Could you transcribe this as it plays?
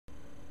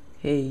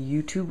Hey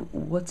YouTube,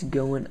 what's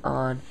going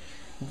on?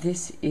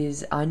 This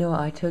is I Know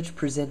iTouch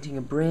presenting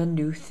a brand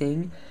new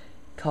thing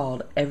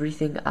called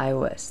Everything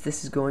iOS.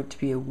 This is going to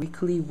be a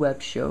weekly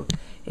web show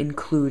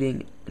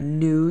including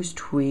news,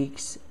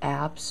 tweaks,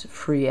 apps,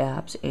 free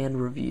apps, and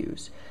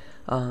reviews.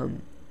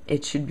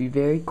 It should be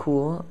very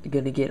cool. You're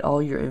gonna get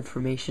all your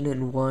information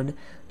in one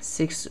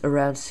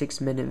around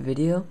 6-minute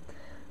video.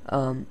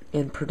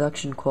 And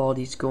production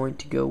quality is going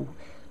to go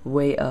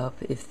way up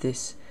if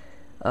this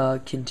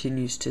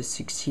continues to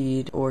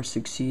succeed or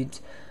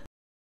succeeds.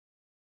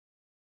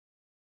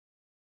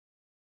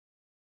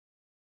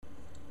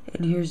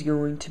 And here's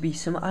going to be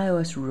some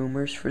iOS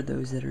rumors for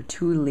those that are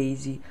too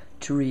lazy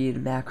to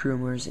read Mac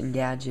rumors and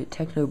gadget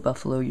techno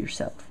buffalo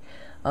yourself.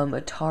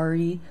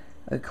 Atari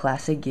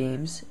classic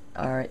games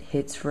are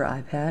hits for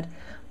iPad.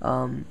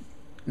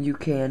 You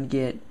can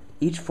get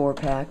each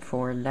 4-pack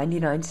for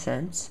 99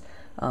 cents,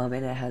 and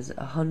it has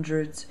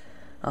 100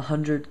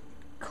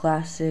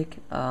 classic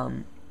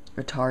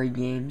Atari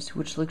games,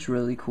 which looks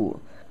really cool.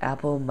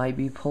 Apple might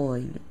be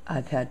pulling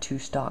iPad 2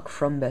 stock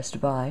from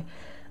Best Buy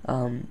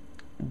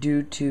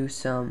due to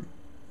some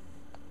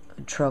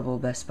trouble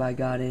Best Buy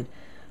got in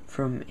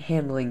from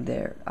handling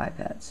their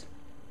iPads.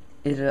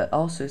 It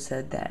also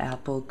said that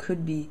Apple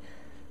could be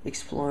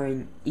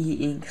exploring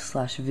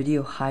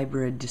e-ink/video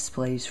hybrid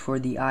displays for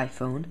the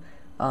iPhone,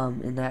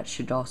 and that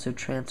should also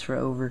transfer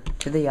over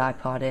to the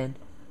iPod and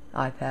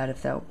iPad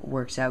if that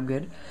works out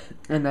good.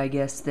 And I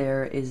guess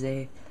there is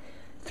a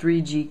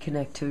 3G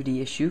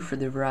connectivity issue for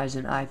the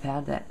Verizon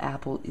iPad that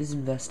Apple is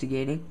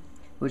investigating,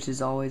 which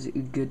is always a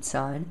good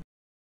sign.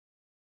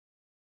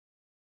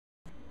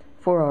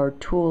 For our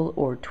tool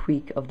or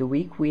tweak of the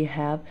week, we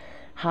have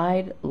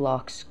hide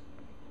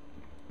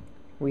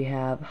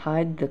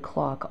the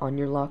clock on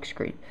your lock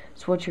screen.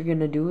 So what you're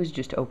gonna do is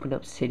just open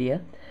up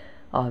Cydia,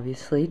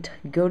 obviously,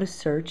 go to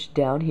search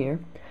down here,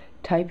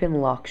 type in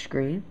lock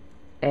screen,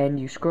 and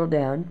you scroll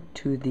down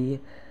to the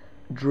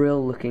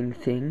drill looking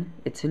thing.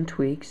 It's in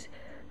tweaks.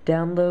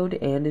 Download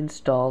and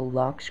install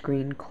lock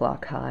screen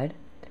clock hide,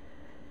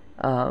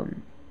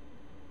 and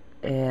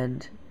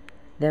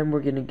then we're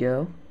gonna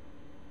go.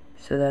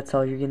 So that's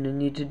all you're gonna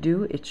need to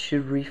do. It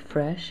should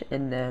refresh,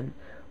 and then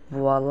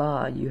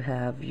voila, you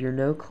have your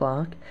no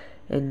clock.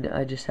 And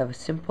I just have a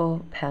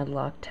simple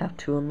padlock tap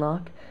to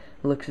unlock.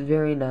 It looks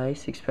very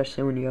nice,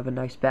 especially when you have a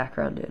nice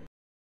background in.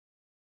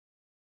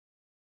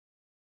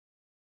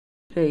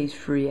 Today's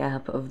free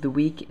app of the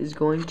week is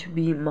going to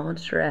be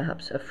Monster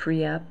Apps, a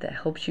free app that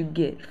helps you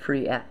get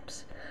free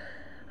apps.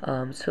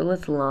 So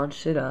let's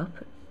launch it up.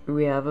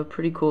 We have a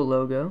pretty cool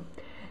logo,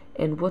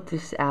 and what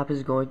this app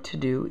is going to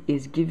do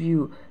is give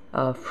you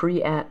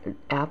free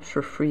apps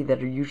for free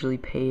that are usually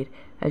paid.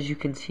 As you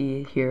can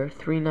see here,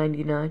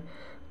 $3.99,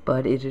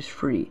 but it is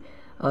free.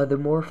 The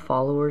more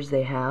followers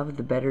they have,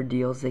 the better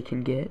deals they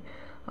can get,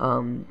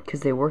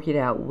 because they work it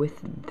out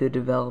with the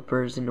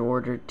developers in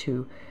order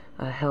to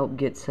help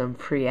get some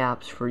free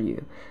apps for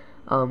you.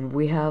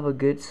 We have a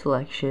good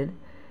selection,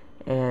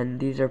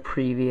 and these are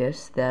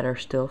previous that are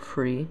still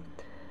free.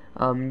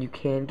 You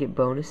can get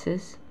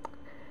bonuses,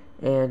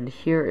 and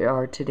here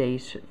are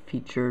today's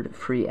featured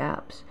free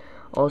apps.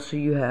 Also,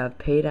 you have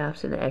paid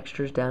apps and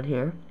extras down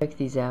here. Check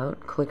these out,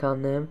 click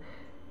on them.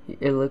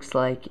 It looks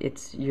like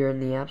you're in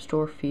the App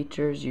Store.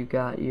 Features, you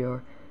got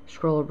your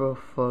scrollable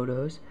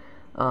photos,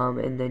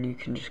 and then you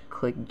can just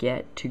click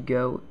get to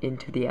go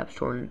into the App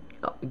Store and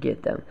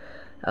get them.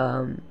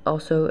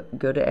 Also,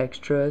 go to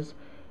extras,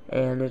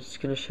 and it's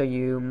going to show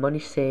you money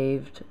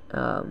saved.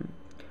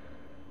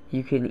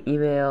 You can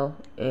email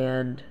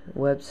and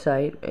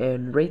website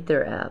and rate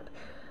their app.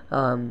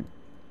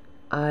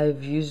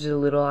 I've used it a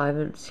little. I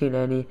haven't seen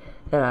any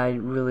that I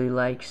really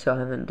like, so I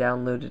haven't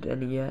downloaded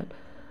any yet.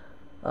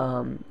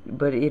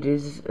 But it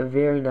is a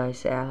very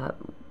nice app,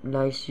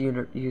 nice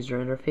user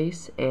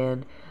interface,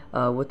 and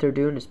what they're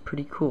doing is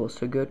pretty cool,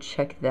 so go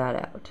check that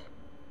out.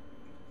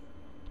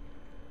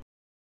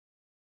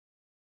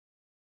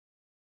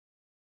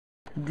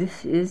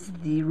 This is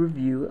the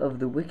review of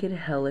the Wicked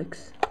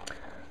Helix.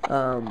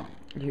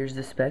 Here's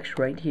the specs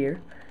right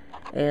here,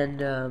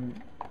 and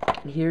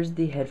here's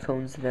the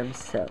headphones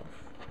themselves.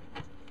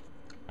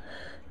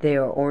 They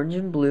are orange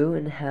and blue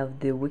and have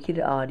the Wicked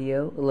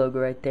Audio logo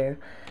right there.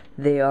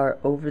 They are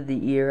over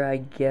the ear, I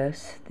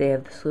guess. They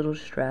have this little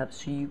strap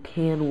so you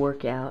can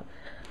work out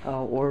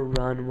or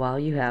run while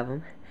you have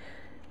them.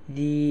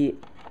 The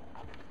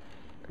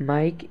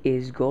mic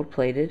is gold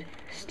plated,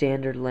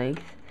 standard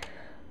length.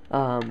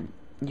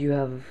 You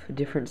have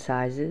different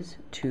sizes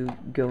to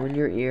go in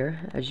your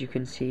ear, as you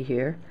can see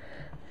here.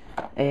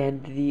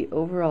 And the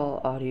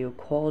overall audio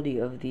quality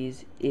of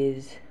these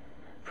is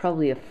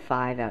probably a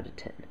 5 out of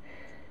 10.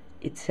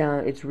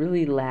 It's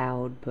really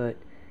loud, but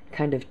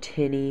kind of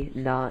tinny,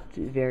 not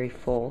very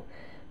full.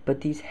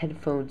 But these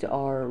headphones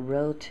are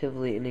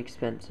relatively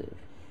inexpensive.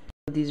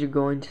 These are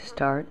going to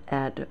start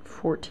at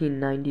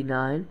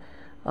 $14.99.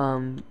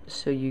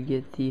 So you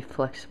get the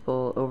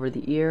flexible over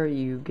the ear,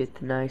 you get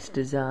the nice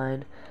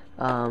design,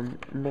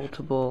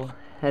 multiple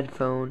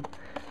headphone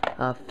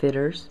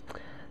fitters.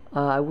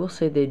 I will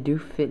say they do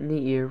fit in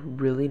the ear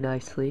really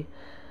nicely.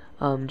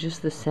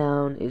 Just the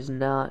sound is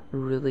not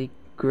really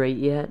great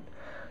yet.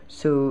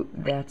 So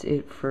that's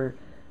it for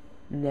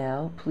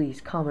now.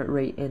 Please comment,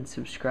 rate, and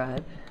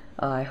subscribe.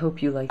 I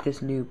hope you like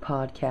this new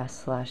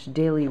podcast /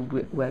 daily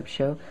web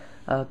show.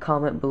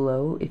 Comment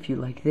below if you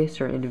like this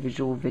or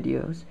individual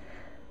videos.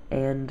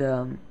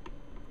 And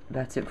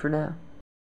that's it for now.